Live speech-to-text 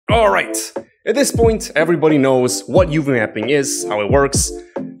Alright, at this point everybody knows what UV mapping is, how it works.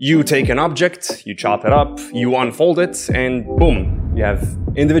 You take an object, you chop it up, you unfold it, and boom, you have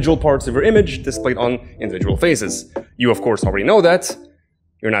individual parts of your image displayed on individual faces. You of course already know that,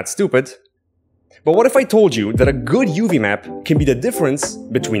 you're not stupid. But what if I told you that a good UV map can be the difference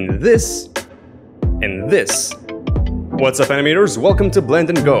between this and this? What's up animators, welcome to Blend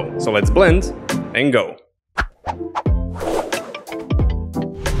and Go. So let's blend and go.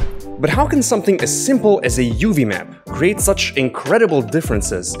 But how can something as simple as a UV map create such incredible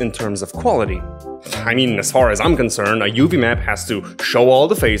differences in terms of quality? I mean, as far as I'm concerned, a UV map has to show all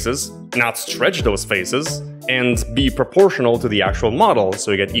the faces, not stretch those faces, and be proportional to the actual model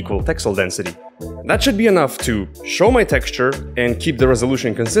so you get equal texel density. That should be enough to show my texture and keep the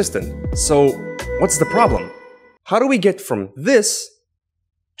resolution consistent. So, what's the problem? How do we get from this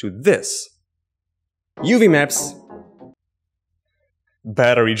to this? UV maps.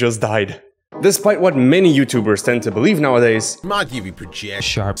 Battery just died. Despite what many YouTubers tend to believe nowadays, Smart UV project,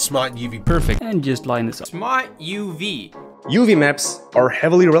 sharp, smart UV perfect, and just line this up. smart UV. UV maps are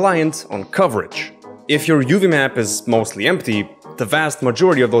heavily reliant on coverage. If your UV map is mostly empty, the vast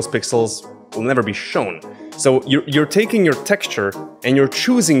majority of those pixels will never be shown. So you're taking your texture and you're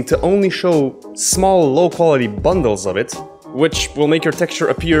choosing to only show small, low-quality bundles of it, which will make your texture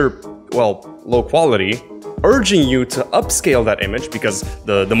appear, well, low quality, urging you to upscale that image because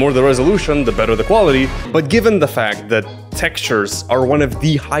the more the resolution, the better the quality. But given the fact that textures are one of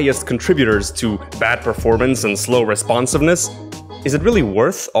the highest contributors to bad performance and slow responsiveness, is it really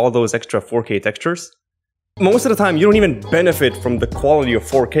worth all those extra 4K textures? Most of the time, you don't even benefit from the quality of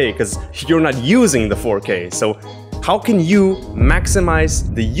 4K because you're not using the 4K. So how can you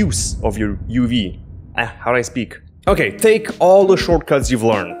maximize the use of your UV? How do I speak? Okay, take all the shortcuts you've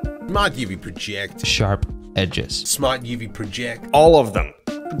learned. Smart UV project, Sharp edges. smart UV project, All of them.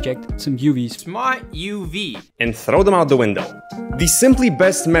 Project some UVs. smart UV. And throw them out the window. The simply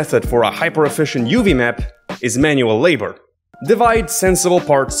best method for a hyper-efficient UV map is manual labor. Divide sensible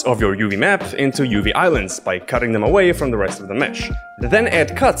parts of your UV map into UV islands by cutting them away from the rest of the mesh. Then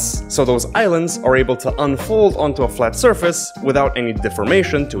add cuts so those islands are able to unfold onto a flat surface without any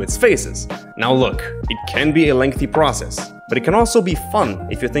deformation to its faces. Now look, it can be a lengthy process, but it can also be fun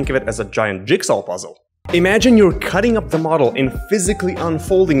if you think of it as a giant jigsaw puzzle. Imagine you're cutting up the model and physically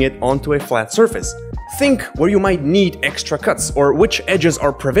unfolding it onto a flat surface. Think where you might need extra cuts or which edges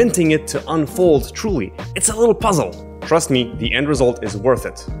are preventing it to unfold truly. It's a little puzzle. Trust me, the end result is worth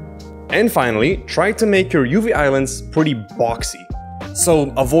it. And finally, try to make your UV islands pretty boxy.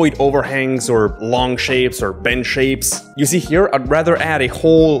 So avoid overhangs or long shapes or bend shapes. You see here, I'd rather add a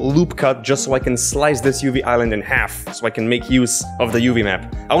whole loop cut just so I can slice this UV island in half so I can make use of the UV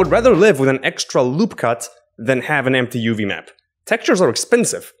map. I would rather live with an extra loop cut than have an empty UV map. Textures are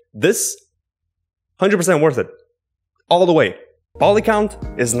expensive. This, 100% worth it. All the way. Poly count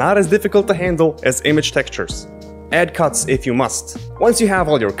is not as difficult to handle as image textures. Add cuts if you must. Once you have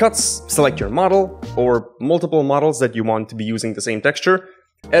all your cuts, select your model, or multiple models that you want to be using the same texture.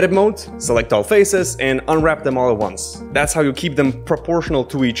 Edit mode, select all faces, and unwrap them all at once. That's how you keep them proportional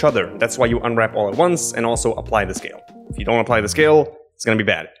to each other. That's why you unwrap all at once and also apply the scale. If you don't apply the scale, it's gonna be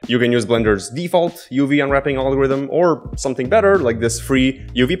bad. You can use Blender's default UV unwrapping algorithm or something better like this free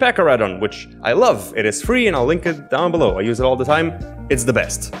UV Packer add-on, which I love. It is free and I'll link it down below. I use it all the time. It's the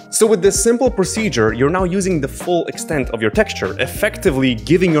best. So with this simple procedure, you're now using the full extent of your texture, effectively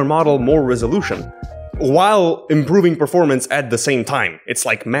giving your model more resolution, while improving performance at the same time. It's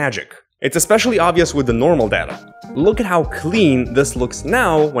like magic. It's especially obvious with the normal data. Look at how clean this looks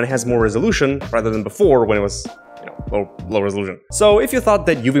now when it has more resolution rather than before when it was, low resolution. So if you thought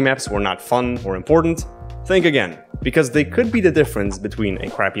that UV maps were not fun or important, think again, because they could be the difference between a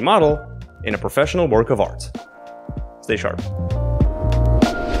crappy model and a professional work of art. Stay sharp.